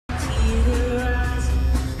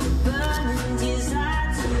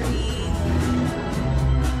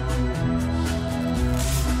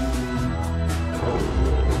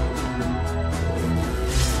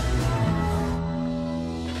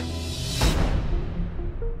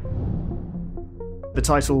The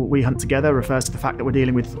title We Hunt Together refers to the fact that we're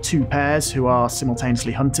dealing with two pairs who are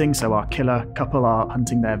simultaneously hunting. So our killer couple are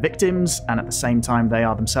hunting their victims, and at the same time they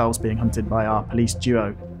are themselves being hunted by our police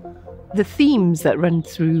duo. The themes that run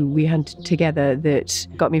through We Hunt Together that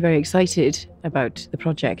got me very excited about the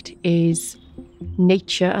project is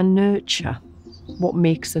nature and nurture. What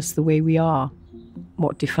makes us the way we are?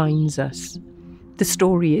 What defines us? The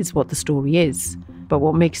story is what the story is, but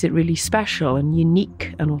what makes it really special and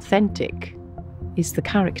unique and authentic is the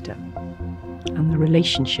character and the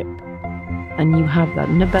relationship. And you have that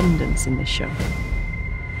in abundance in this show.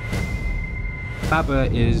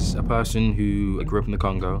 Babou is a person who grew up in the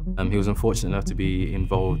Congo. He was unfortunate enough to be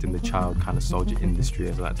involved in the child kind of soldier industry,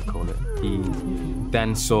 as I like to call it. He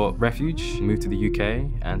then sought refuge, moved to the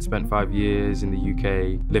UK, and spent 5 years in the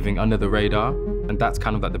UK living under the radar. And that's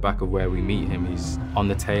kind of at the back of where we meet him. He's on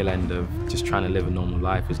the tail end of just trying to live a normal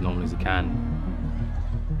life as normal as he can.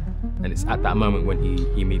 And it's at that moment when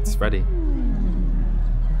he meets Freddie.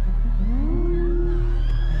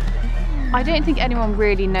 I don't think anyone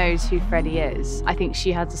really knows who Freddie is. I think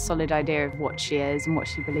she has a solid idea of what she is and what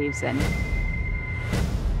she believes in.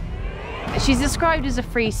 She's described as a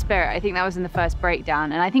free spirit. I think that was in the first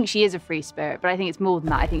breakdown, and I think she is a free spirit, but I think it's more than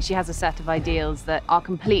that. I think she has a set of ideals that are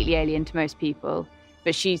completely alien to most people,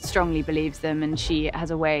 but she strongly believes them, and she has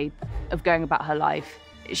a way of going about her life.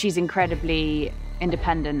 She's incredibly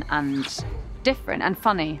independent and different and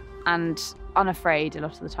funny and unafraid a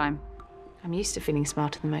lot of the time. I'm used to feeling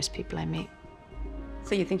smarter than most people I meet.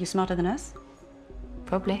 So you think you're smarter than us?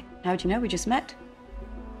 Probably. How do you know? We just met.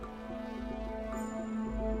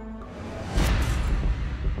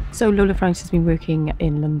 So Lola Franks has been working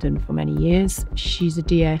in London for many years. She's a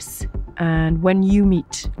DS, and when you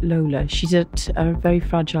meet Lola, she's at a very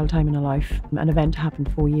fragile time in her life. An event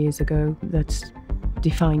happened 4 years ago that's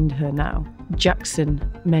defined her now. Jackson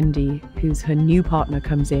Mendy, who's her new partner,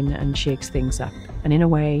 comes in and shakes things up, and in a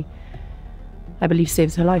way, I believe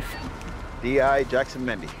saves her life. D.I. Jackson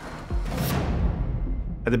Mendy.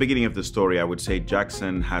 At the beginning of the story, I would say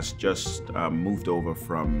Jackson has just moved over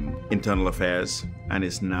from internal affairs and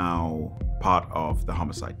is now part of the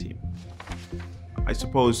homicide team. I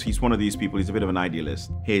suppose he's one of these people, he's a bit of an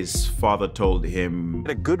idealist. His father told him,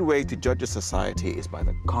 A good way to judge a society is by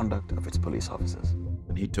the conduct of its police officers.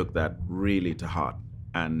 And he took that really to heart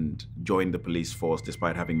and joined the police force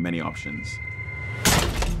despite having many options.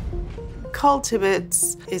 Carl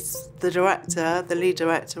Tibbetts is the director, the lead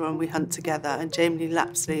director on We Hunt Together, and Jamie Lee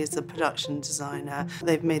Lapsley is the production designer.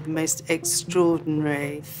 They've made the most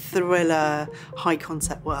extraordinary thriller,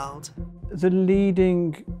 high-concept world. The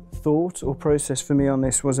leading thought or process for me on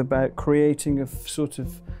this was about creating a sort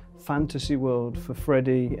of fantasy world for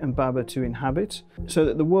Freddie and Babou to inhabit, so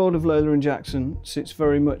that the world of Lola and Jackson sits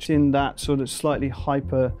very much in that sort of slightly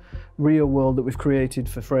hyper real world that we've created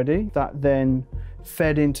for Freddie. That then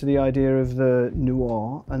fed into the idea of the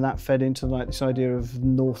noir, and that fed into like this idea of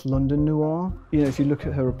North London noir. You know, if you look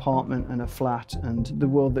at her apartment and her flat and the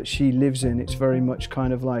world that she lives in, it's very much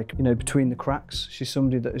kind of like, you know, between the cracks. She's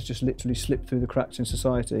somebody that has just literally slipped through the cracks in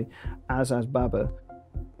society, as Babou.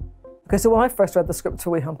 Okay, so when I first read the script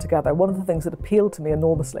for We Hunt Together, one of the things that appealed to me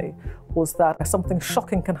enormously was that something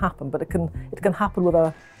shocking can happen, but it can happen with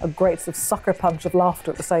a great sort of sucker punch of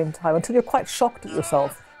laughter at the same time, until you're quite shocked at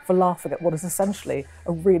yourself for laughing at what is essentially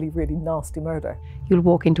a really, really nasty murder. You'll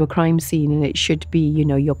walk into a crime scene and it should be, you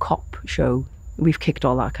know, your cop show. We've kicked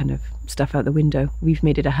all that kind of stuff out the window. We've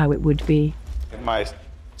made it a how it would be. My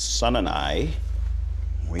son and I,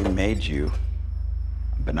 we made you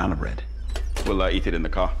banana bread. We'll eat it in the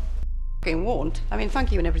car. Being warned. I mean,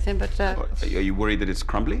 thank you and everything, but... Are you worried that it's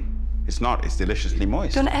crumbly? It's not. It's deliciously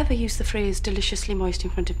moist. Don't ever use the phrase deliciously moist in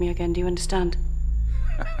front of me again, do you understand?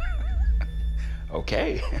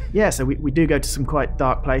 Okay. Yeah, so we do go to some quite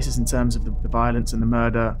dark places in terms of the violence and the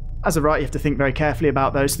murder. As a writer, you have to think very carefully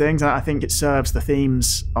about those things, and I think it serves the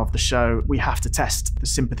themes of the show. We have to test the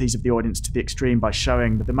sympathies of the audience to the extreme by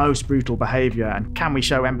showing the most brutal behaviour, and can we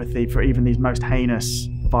show empathy for even these most heinous,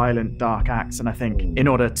 violent, dark acts? And I think in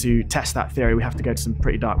order to test that theory, we have to go to some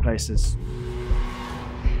pretty dark places.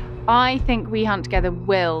 I think We Hunt Together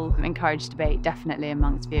will encourage debate, definitely,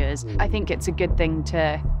 amongst viewers. I think it's a good thing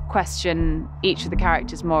to question each of the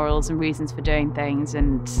characters' morals and reasons for doing things.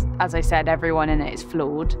 And as I said, everyone in it is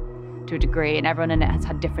flawed to a degree, and everyone in it has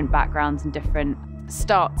had different backgrounds and different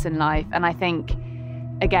starts in life. And I think,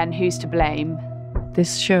 again, who's to blame?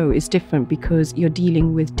 This show is different because you're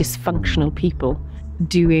dealing with dysfunctional people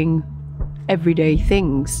doing everyday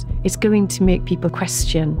things. It's going to make people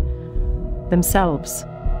question themselves,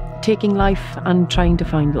 taking life and trying to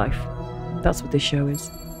find life. That's what this show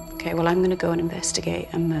is. Okay, well, I'm going to go and investigate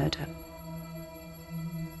a murder.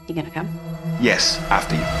 You gonna come? Yes,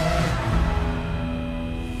 after you.